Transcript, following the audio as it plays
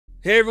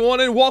Hey everyone,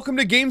 and welcome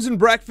to Games and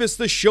Breakfast,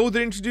 the show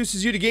that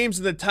introduces you to games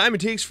and the time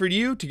it takes for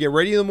you to get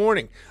ready in the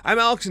morning. I'm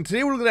Alex, and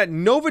today we're looking at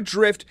Nova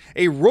Drift,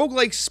 a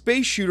roguelike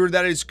space shooter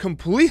that is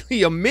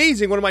completely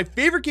amazing. One of my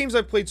favorite games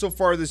I've played so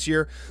far this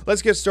year.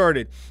 Let's get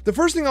started. The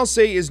first thing I'll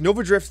say is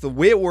Nova Drift, the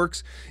way it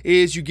works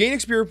is you gain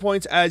experience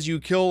points as you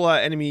kill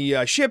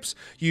enemy ships.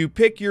 You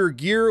pick your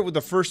gear with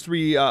the first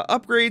three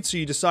upgrades, so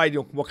you decide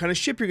what kind of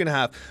ship you're going to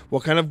have,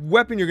 what kind of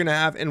weapon you're going to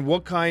have, and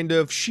what kind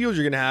of shield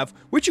you're going to have,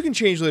 which you can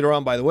change later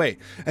on, by the way.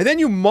 And then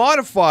you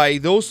modify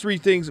those three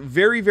things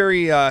very,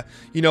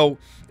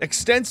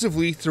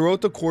 extensively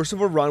throughout the course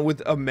of a run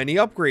with many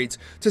upgrades.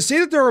 To say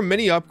that there are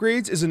many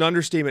upgrades is an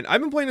understatement.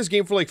 I've been playing this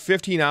game for like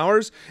 15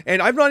 hours,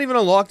 and I've not even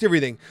unlocked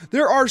everything.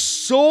 There are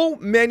so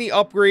many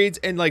upgrades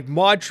and like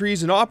mod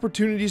trees and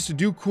opportunities to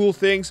do cool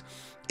things.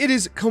 It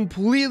is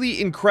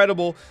completely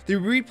incredible. The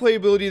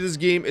replayability of this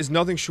game is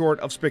nothing short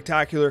of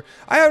spectacular.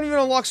 I haven't even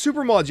unlocked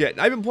super mods yet.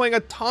 I've been playing a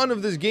ton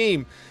of this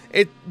game.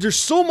 There's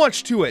so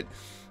much to it.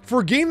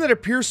 For a game that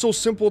appears so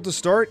simple to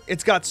start,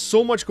 it's got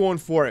so much going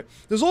for it.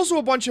 There's also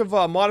a bunch of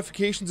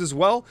modifications as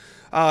well.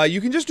 You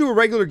can just do a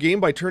regular game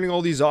by turning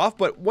all these off,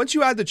 but once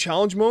you add the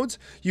challenge modes,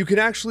 you can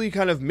actually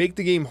kind of make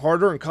the game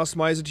harder and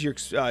customize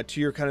it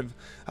to your kind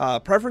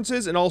of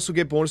preferences, and also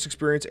get bonus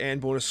experience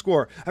and bonus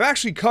score. I'm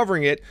actually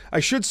covering it. I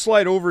should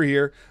slide over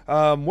here. What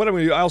I'm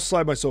going to do, I'll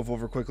slide myself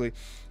over quickly.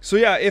 So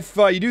yeah, if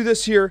you do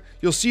this here,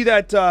 you'll see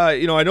that,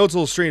 I know it's a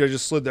little strange, I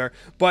just slid there,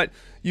 but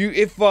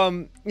if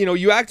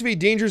you activate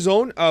danger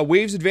zone,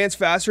 waves advance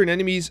faster and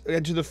enemies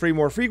enter the fray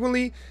more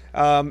frequently,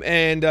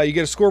 and you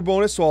get a score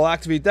bonus, so I'll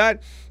activate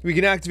that. We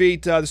can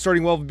activate the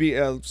starting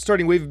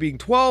wave of being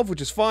 12,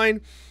 which is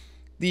fine.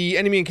 The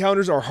enemy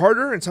encounters are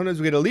harder, and sometimes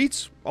we get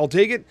elites. I'll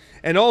take it.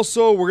 And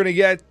also, we're going to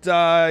get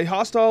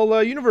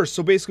hostile universe,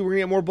 so basically we're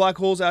going to get more black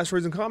holes,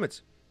 asteroids, and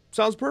comets.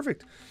 Sounds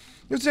perfect.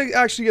 Let's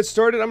actually get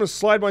started. I'm going to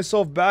slide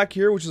myself back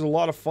here, which is a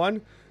lot of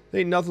fun.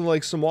 Ain't nothing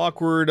like some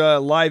awkward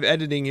live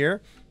editing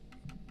here.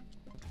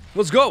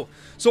 Let's go.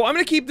 So I'm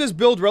going to keep this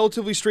build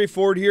relatively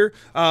straightforward here.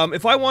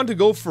 If I want to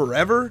go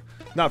forever,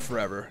 not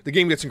forever, the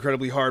game gets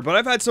incredibly hard, but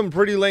I've had some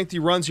pretty lengthy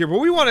runs here, but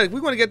we want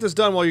to get this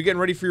done while you're getting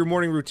ready for your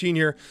morning routine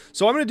here.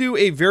 So I'm going to do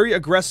a very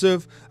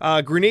aggressive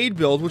grenade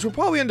build, which will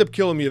probably end up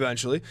killing me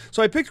eventually.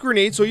 So I picked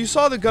grenade, so you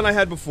saw the gun I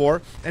had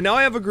before, and now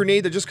I have a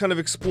grenade that just kind of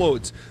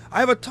explodes.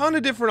 I have a ton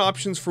of different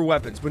options for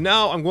weapons, but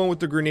now I'm going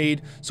with the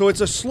grenade. So it's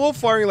a slow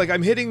firing, like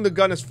I'm hitting the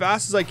gun as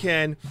fast as I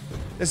can.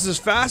 This is as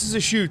fast as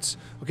it shoots.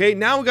 Okay,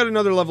 now we got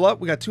another level up.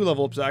 We got 2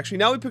 level ups actually.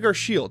 Now we pick our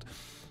shield.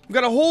 We've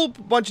got a whole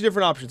bunch of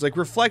different options, like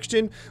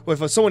reflection.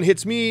 If someone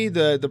hits me,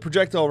 the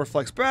projectile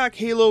reflects back.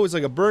 Halo is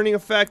like a burning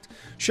effect.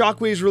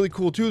 Shockwave is really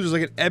cool too. There's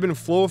like an ebb and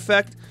flow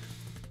effect.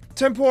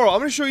 Temporal. I'm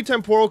going to show you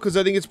temporal because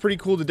I think it's pretty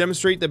cool to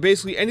demonstrate that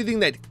basically anything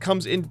that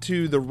comes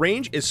into the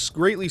range is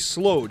greatly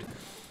slowed.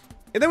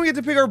 And then we get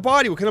to pick our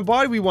body, what kind of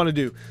body we want to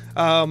do.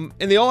 And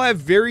they all have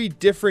very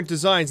different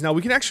designs. Now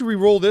we can actually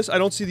re-roll this. I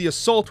don't see the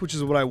assault, which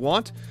is what I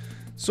want.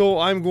 So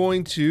I'm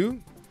going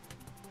to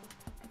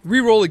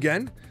re-roll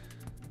again.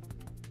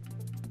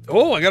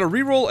 Oh, I got to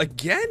re-roll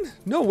again?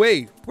 No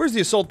way. Where's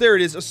the assault? There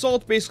it is.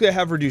 Assault, basically I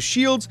have reduced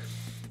shields,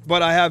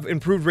 but I have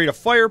improved rate of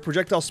fire,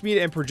 projectile speed,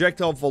 and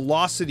projectile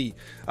velocity,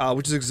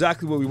 which is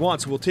exactly what we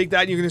want. So we'll take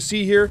that, and you're going to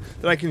see here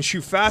that I can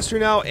shoot faster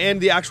now,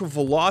 and the actual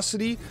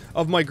velocity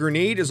of my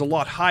grenade is a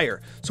lot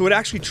higher. So it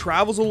actually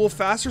travels a little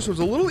faster, so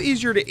it's a little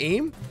easier to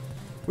aim,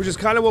 which is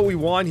kind of what we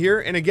want here.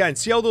 And again,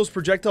 see how those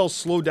projectiles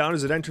slow down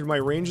as it entered my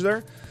range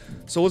there?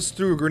 So let's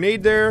throw a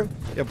grenade there.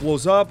 It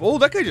blows up. Oh,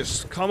 that guy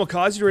just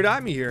kamikazed right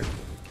at me here.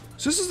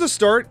 So this is the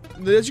start.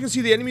 As you can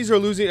see, the enemies are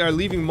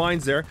leaving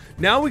mines there.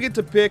 Now we get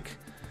to pick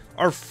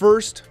our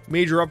first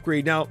major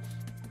upgrade. Now,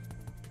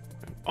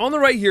 on the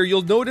right here,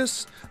 you'll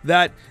notice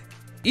that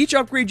each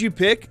upgrade you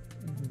pick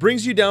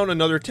brings you down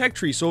another tech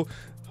tree. So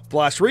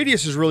blast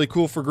radius is really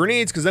cool for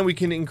grenades because then we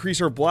can increase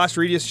our blast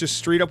radius just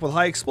straight up with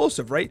high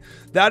explosive, right?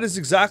 That is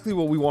exactly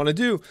what we want to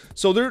do.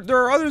 So there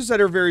are others that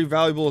are very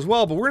valuable as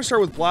well, but we're going to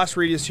start with blast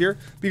radius here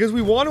because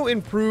we want to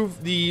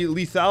improve the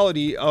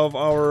lethality of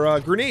our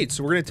grenades.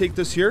 So we're going to take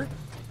this here.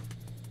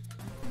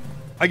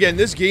 Again,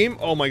 this game,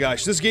 oh my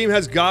gosh, this game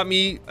has got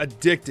me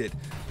addicted.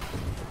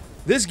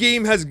 This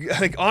game has,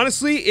 like,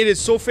 honestly, it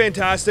is so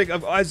fantastic.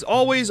 As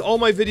always, all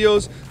my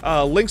videos,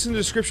 links in the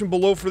description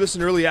below for this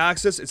in early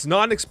access. It's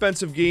not an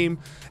expensive game,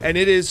 and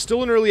it is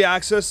still in early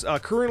access.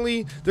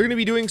 Currently, they're going to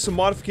be doing some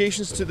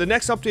modifications to the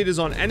next update is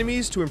on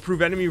enemies to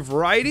improve enemy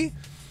variety,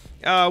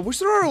 which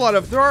there are a lot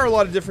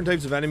of different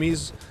types of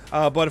enemies,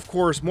 but of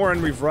course, more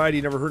enemy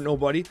variety never hurt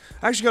nobody.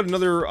 I actually got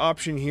another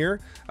option here.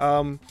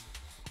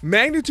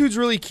 Magnitude's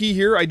really key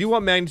here. I do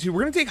want magnitude.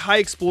 We're going to take high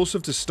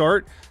explosive to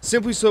start,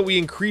 simply so that we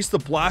increase the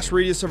blast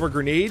radius of our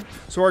grenade.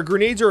 So our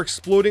grenades are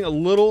exploding a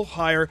little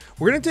higher.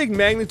 We're going to take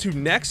magnitude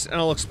next, and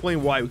I'll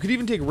explain why. We could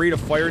even take rate of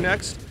fire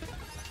next.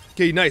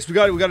 Okay, nice. We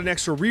got an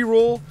extra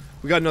reroll.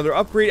 We got another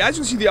upgrade. As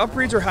you can see, the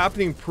upgrades are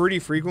happening pretty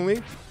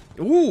frequently.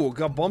 Ooh,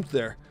 got bumped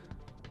there.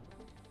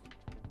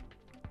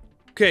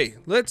 Okay,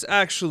 let's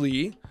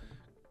actually...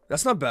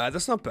 That's not bad.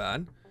 That's not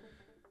bad.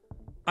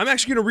 I'm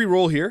actually going to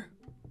re-roll here.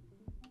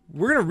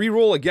 We're going to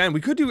re-roll again.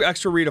 We could do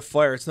extra rate of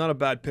fire. It's not a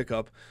bad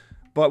pickup.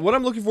 But what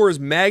I'm looking for is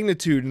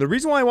magnitude. And the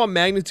reason why I want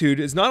magnitude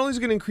is not only is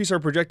it going to increase our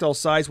projectile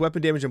size,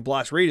 weapon damage, and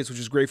blast radius, which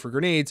is great for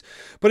grenades,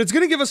 but it's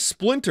going to give us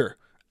splinter.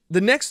 The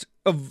next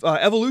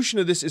evolution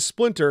of this is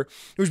splinter,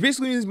 which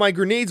basically means my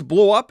grenades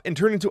blow up and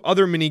turn into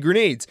other mini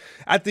grenades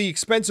at the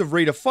expense of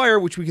rate of fire,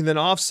 which we can then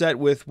offset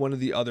with one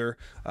of the other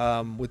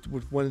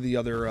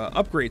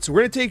upgrades. So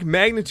we're going to take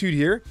magnitude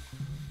here.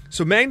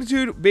 So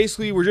magnitude,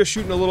 basically, we're just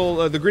shooting a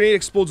little. The grenade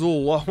explodes a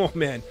little low. Oh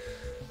man,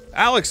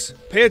 Alex,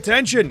 pay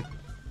attention.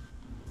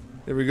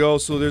 There we go.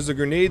 So there's a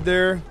grenade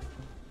there.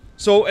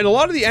 So, and a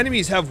lot of the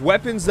enemies have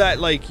weapons that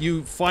like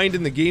you find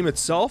in the game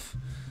itself.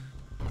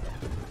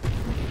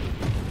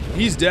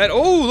 He's dead.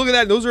 Oh, look at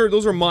that. Those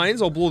are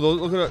mines. I'll blow those.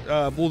 Look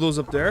at blow those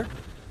up there.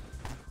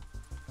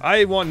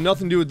 I want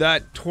nothing to do with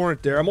that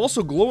torrent there. I'm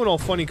also glowing all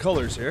funny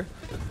colors here.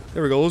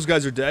 There we go. Those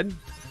guys are dead.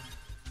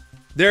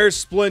 There's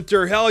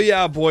Splinter. Hell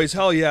yeah, boys.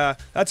 Hell yeah.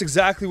 That's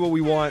exactly what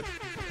we want.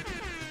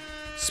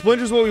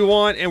 Splinter's what we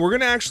want, and we're going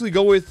to actually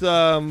go with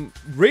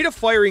rate of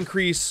fire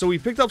increase. So we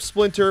picked up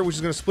Splinter, which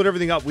is going to split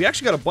everything up. We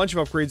actually got a bunch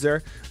of upgrades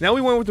there. Now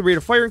we went with the rate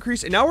of fire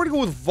increase, and now we're going to go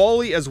with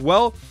volley as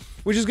well,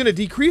 which is going to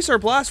decrease our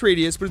blast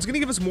radius, but it's going to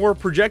give us more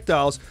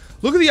projectiles.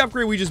 Look at the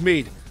upgrade we just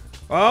made.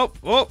 Oh.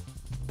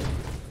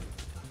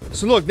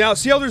 So look, now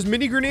see how there's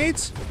mini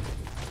grenades?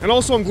 And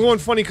also I'm glowing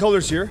funny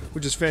colors here,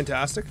 which is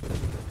fantastic.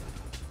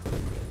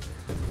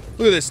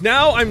 Look at this.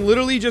 Now I'm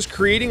literally just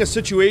creating a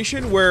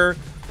situation where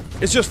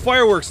it's just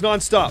fireworks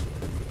non-stop.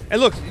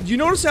 And look, do you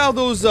notice how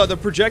those the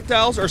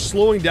projectiles are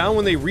slowing down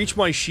when they reach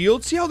my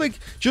shield? See how like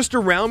just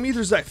around me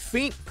there's that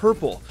faint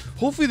purple.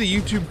 Hopefully the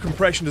YouTube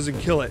compression doesn't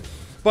kill it.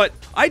 But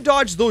I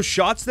dodged those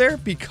shots there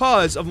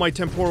because of my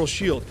temporal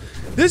shield.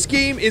 This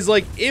game is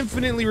like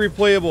infinitely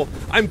replayable.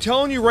 I'm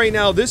telling you right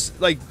now, this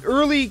like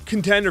early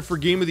contender for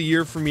game of the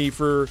year for me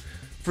for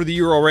the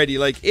year already.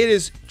 Like, it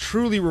is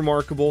truly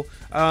remarkable.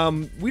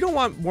 We don't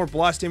want more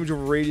blast damage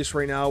over radius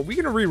right now.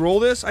 We're gonna re-roll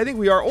this. I think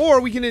we are.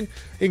 Or we can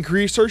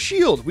increase our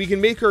shield. We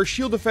can make our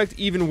shield effect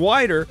even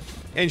wider.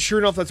 And sure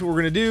enough, that's what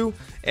we're gonna do.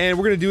 And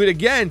we're gonna do it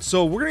again.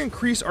 So we're gonna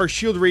increase our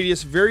shield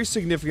radius very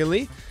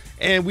significantly.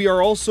 And we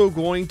are also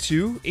going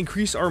to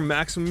increase our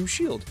maximum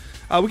shield.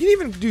 We can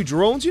even do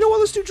drones. You know what?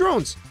 Let's do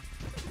drones.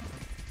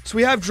 So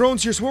we have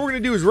drones here. So what we're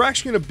going to do is we're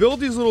actually going to build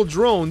these little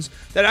drones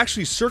that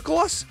actually circle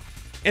us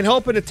and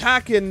help and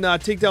attack and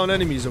take down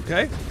enemies,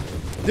 okay?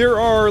 There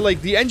are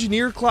like the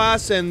engineer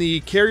class and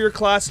the carrier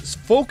class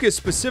focus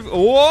specific.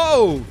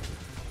 Whoa!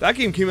 That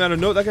guy came out of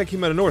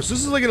nowhere. So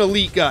this is like an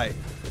elite guy.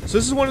 So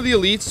this is one of the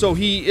elites. So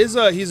he's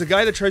a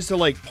guy that tries to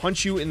like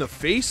punch you in the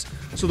face.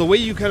 So the way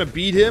you kind of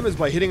beat him is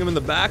by hitting him in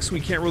the back, so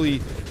he can't really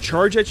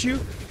charge at you.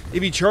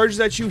 If he charges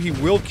at you, he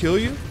will kill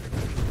you.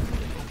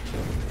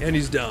 And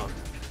he's down.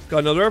 Got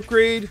another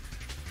upgrade.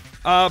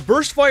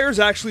 Burst fire is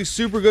actually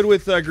super good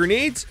with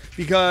grenades,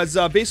 because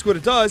basically what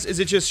it does is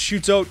it just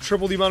shoots out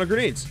triple the amount of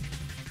grenades.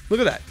 Look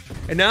at that.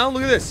 And now,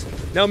 look at this.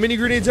 Now mini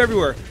grenades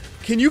everywhere.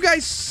 Can you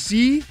guys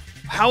see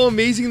how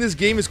amazing this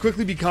game is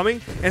quickly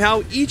becoming? And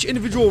how each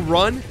individual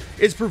run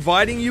is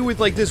providing you with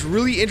like this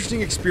really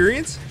interesting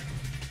experience?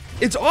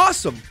 It's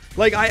awesome.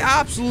 Like, I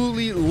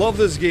absolutely love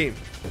this game.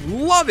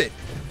 Love it.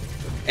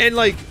 And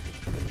like,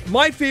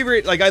 my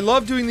favorite, like, I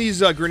love doing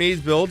these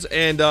grenades builds,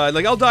 and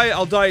like, I'll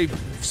die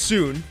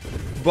soon,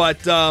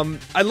 but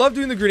I love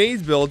doing the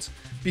grenades builds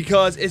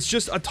because it's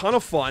just a ton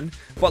of fun.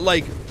 But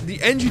like,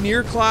 the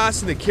engineer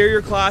class and the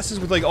carrier classes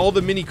with like all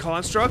the mini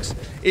constructs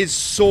is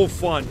so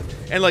fun,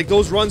 and like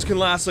those runs can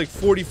last like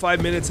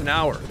 45 minutes an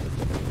hour.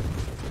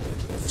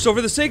 So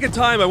for the sake of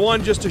time, I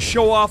wanted just to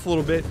show off a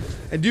little bit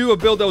and do a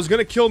build that was going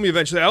to kill me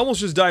eventually. I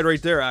almost just died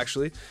right there,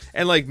 actually.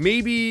 And like,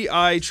 maybe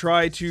I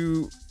try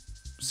to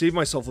save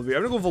myself a bit.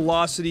 I'm going to go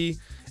velocity,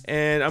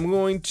 and I'm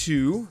going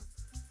to...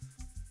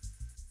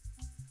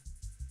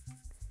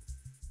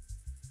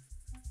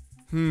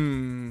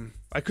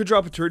 I could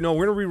drop a turret. No,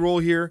 we're going to re-roll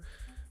here.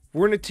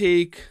 We're going to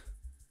take...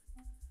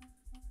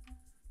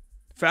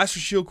 faster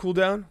shield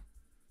cooldown.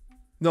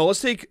 No,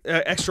 let's take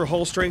extra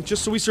hull strength,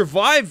 just so we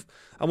survive.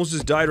 I almost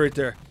just died right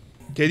there.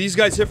 Okay, these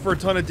guys hit for a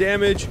ton of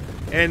damage,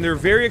 and they're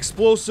very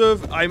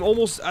explosive. I'm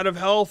almost out of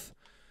health.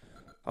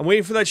 I'm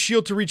waiting for that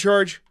shield to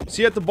recharge.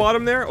 See at the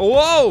bottom there? Oh,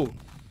 whoa!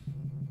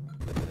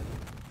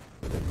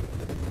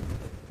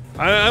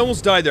 I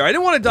almost died there. I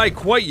didn't want to die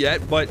quite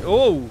yet, but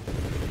oh.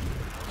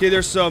 Okay,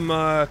 there's some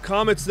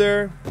comets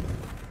there.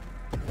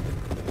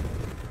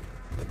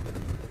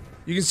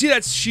 You can see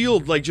that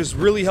shield, like, just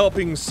really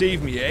helping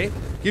save me, eh?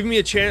 Giving me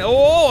a chance.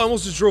 Oh, I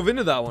almost just drove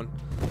into that one.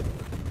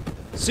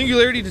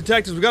 Singularity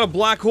detectives. We got a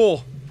black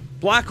hole.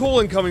 Black hole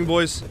incoming,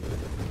 boys.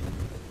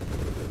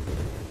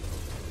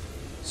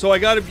 So I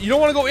gotta... You don't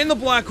want to go in the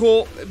black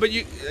hole, but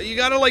you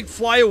gotta, like,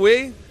 fly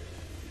away.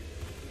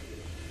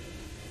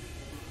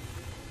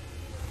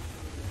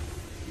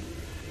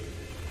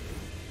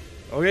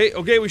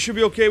 Okay, we should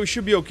be okay. We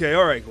should be okay.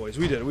 Alright, boys.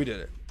 We did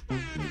it.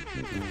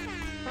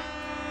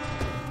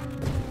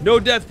 No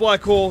death,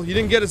 black hole. You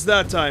didn't get us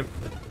that time.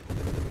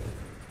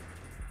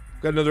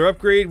 Got another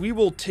upgrade. We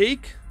will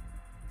take...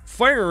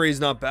 Firing array is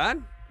not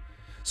bad.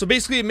 So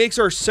basically it makes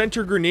our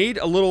center grenade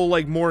a little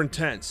like more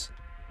intense.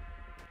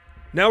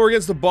 Now we're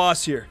against the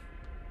boss here.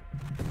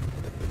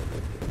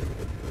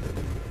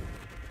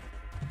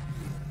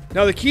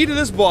 Now the key to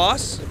this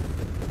boss,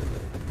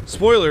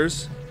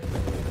 spoilers,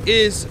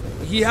 is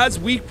he has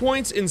weak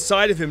points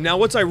inside of him. Now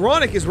what's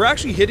ironic is we're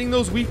actually hitting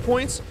those weak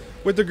points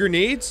with the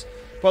grenades,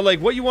 but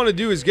like what you want to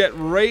do is get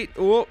right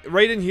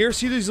in here.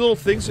 See these little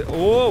things?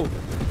 Oh.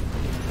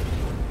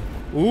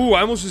 Ooh,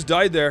 I almost just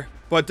died there.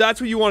 But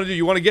that's what you want to do.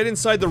 You want to get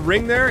inside the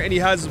ring there, and he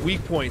has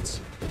weak points.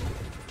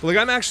 But like,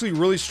 I'm actually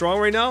really strong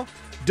right now.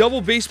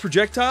 Double base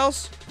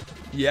projectiles.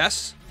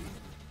 Yes.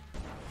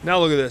 Now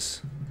look at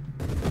this.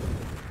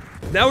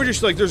 Now we're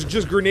just like, there's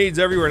just grenades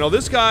everywhere. Now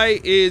this guy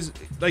is,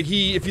 like,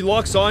 if he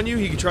locks on you,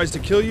 he tries to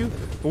kill you.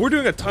 But we're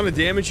doing a ton of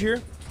damage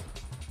here.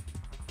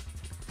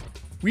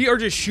 We are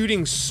just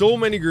shooting so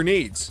many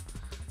grenades.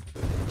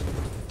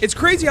 It's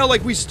crazy how,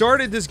 like, we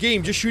started this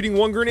game just shooting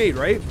one grenade,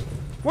 right?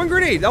 One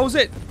grenade, that was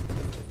it.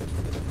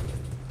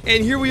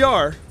 And here we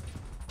are,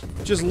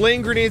 just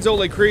laying grenades out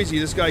like crazy.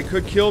 This guy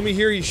could kill me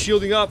here. He's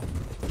shielding up.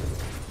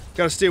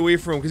 Gotta stay away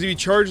from him, because if he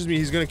charges me,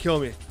 he's gonna kill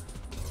me.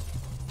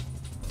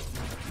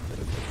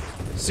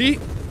 See?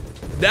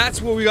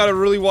 That's what we gotta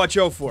really watch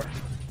out for.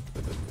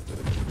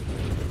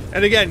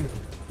 And again,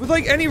 with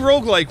like any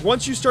roguelike,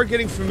 once you start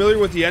getting familiar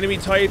with the enemy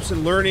types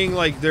and learning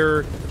like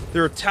their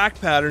attack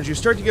patterns, you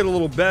start to get a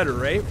little better,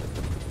 right?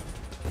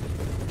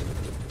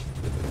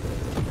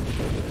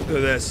 Look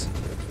at this.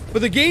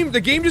 But the game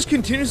just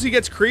continuously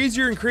gets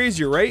crazier and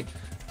crazier, right?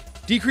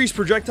 Decrease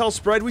projectile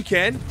spread we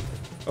can.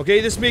 Okay,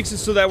 this makes it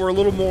so that we're a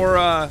little more,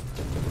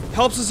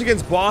 helps us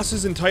against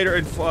bosses and tighter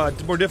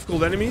and more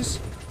difficult enemies.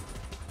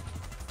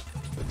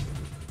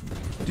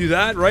 Do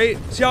that, right?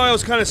 See how I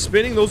was kind of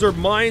spinning? Those are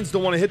mines,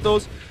 don't want to hit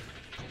those.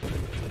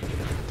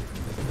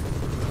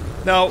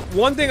 Now,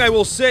 one thing I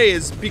will say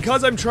is,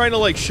 because I'm trying to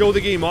like show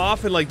the game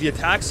off and like the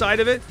attack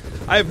side of it,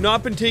 I have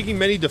not been taking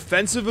many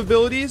defensive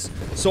abilities,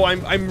 so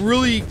I'm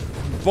really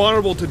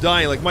vulnerable to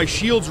dying. Like, my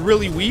shield's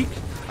really weak.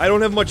 I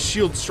don't have much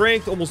shield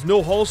strength, almost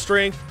no hull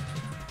strength.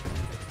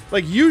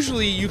 Like,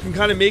 usually you can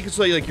kind of make it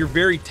so like you're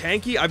very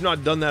tanky. I've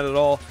not done that at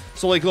all.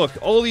 So like, look,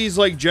 all these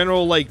like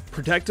general like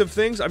protective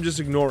things, I'm just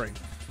ignoring.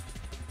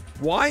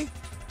 Why?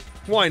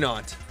 Why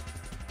not?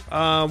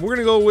 We're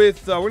gonna go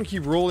with, we're gonna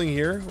keep rolling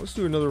here. Let's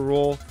do another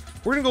roll.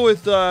 We're gonna go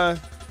with, do I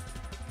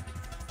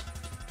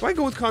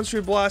go with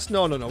Concentrated Blast?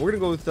 No. We're gonna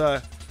go with,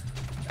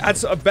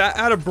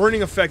 add a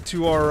burning effect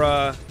to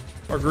our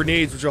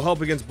grenades, which will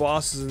help against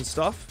bosses and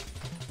stuff.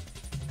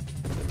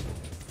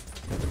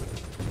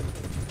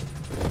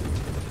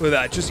 Look at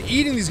that, just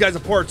eating these guys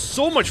apart.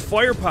 So much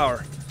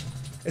firepower.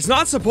 It's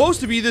not supposed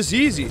to be this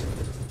easy.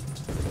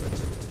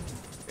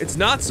 It's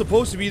not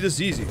supposed to be this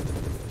easy.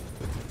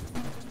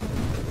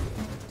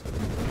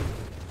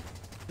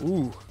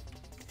 Ooh.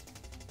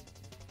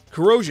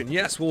 Corrosion,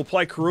 yes, we'll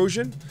apply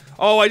corrosion.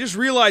 Oh, I just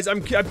realized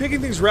I'm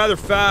picking things rather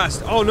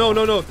fast. Oh,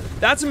 no.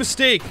 That's a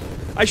mistake.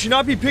 I should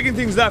not be picking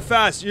things that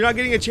fast. You're not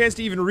getting a chance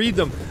to even read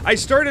them. I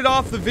started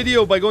off the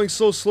video by going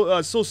so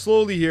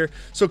slowly here.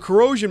 So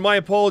corrosion, my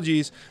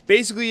apologies.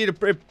 Basically, it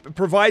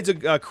provides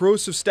a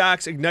corrosive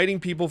stacks, igniting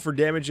people for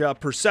damage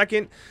per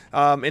second.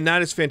 And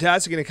that is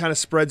fantastic, and it kind of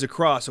spreads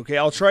across, okay?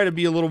 I'll try to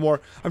be a little more...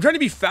 I'm trying to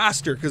be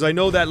faster, because I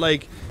know that,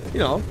 like, you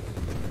know...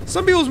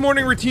 Some people's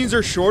morning routines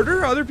are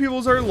shorter, other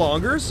people's are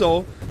longer,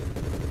 so...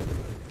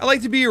 I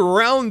like to be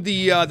around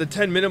the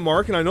 10-minute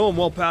mark, and I know I'm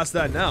well past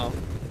that now.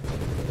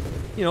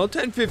 You know,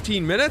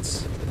 10-15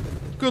 minutes.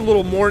 Good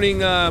little morning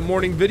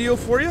video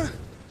for you.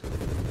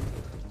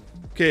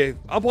 Okay,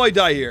 I'll probably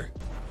die here.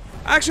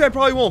 Actually, I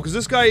probably won't, because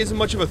this guy isn't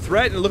much of a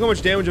threat, and look how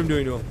much damage I'm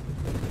doing to him.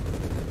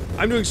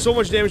 I'm doing so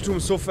much damage to him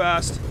so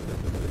fast.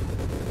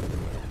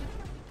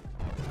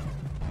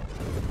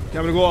 Okay,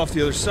 I'm gonna go off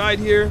the other side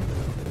here.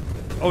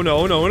 Oh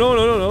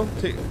no.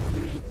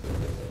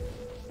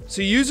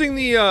 See, using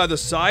the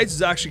sides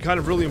is actually kind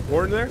of really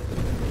important there.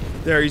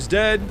 There, he's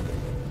dead.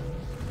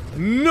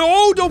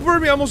 No, don't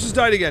burn me, I almost just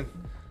died again.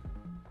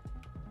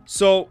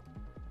 So...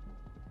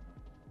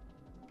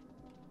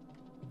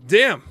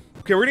 Damn.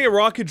 Okay, we're gonna get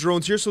rocket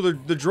drones here, so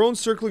the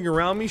drones circling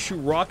around me shoot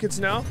rockets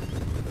now.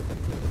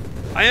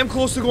 I am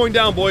close to going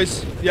down,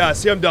 boys. Yeah,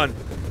 see, I'm done.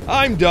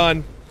 I'm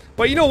done.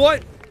 But you know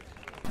what?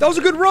 That was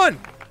a good run.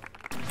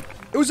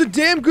 It was a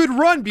damn good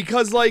run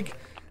because, like,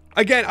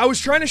 again, I was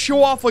trying to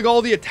show off, like,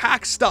 all the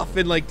attack stuff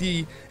and, like,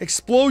 the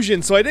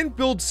explosion, so I didn't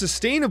build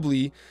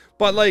sustainably,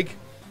 but, like,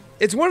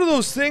 it's one of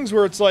those things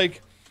where it's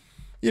like,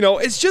 you know,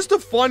 it's just a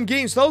fun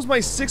game. So that was my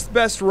 6th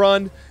best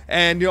run,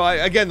 and, you know,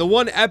 again, the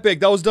one epic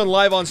that was done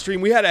live on stream,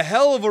 we had a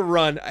hell of a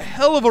run,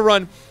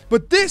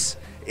 but this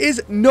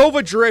is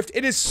Nova Drift.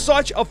 It is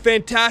such a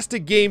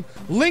fantastic game.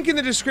 Link in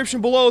the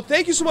description below.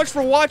 Thank you so much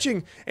for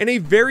watching, and a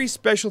very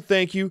special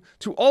thank you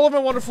to all of my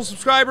wonderful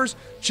subscribers.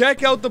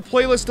 Check out the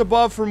playlist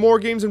above for more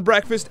games and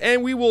breakfast,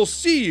 and we will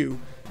see you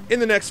in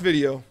the next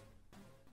video.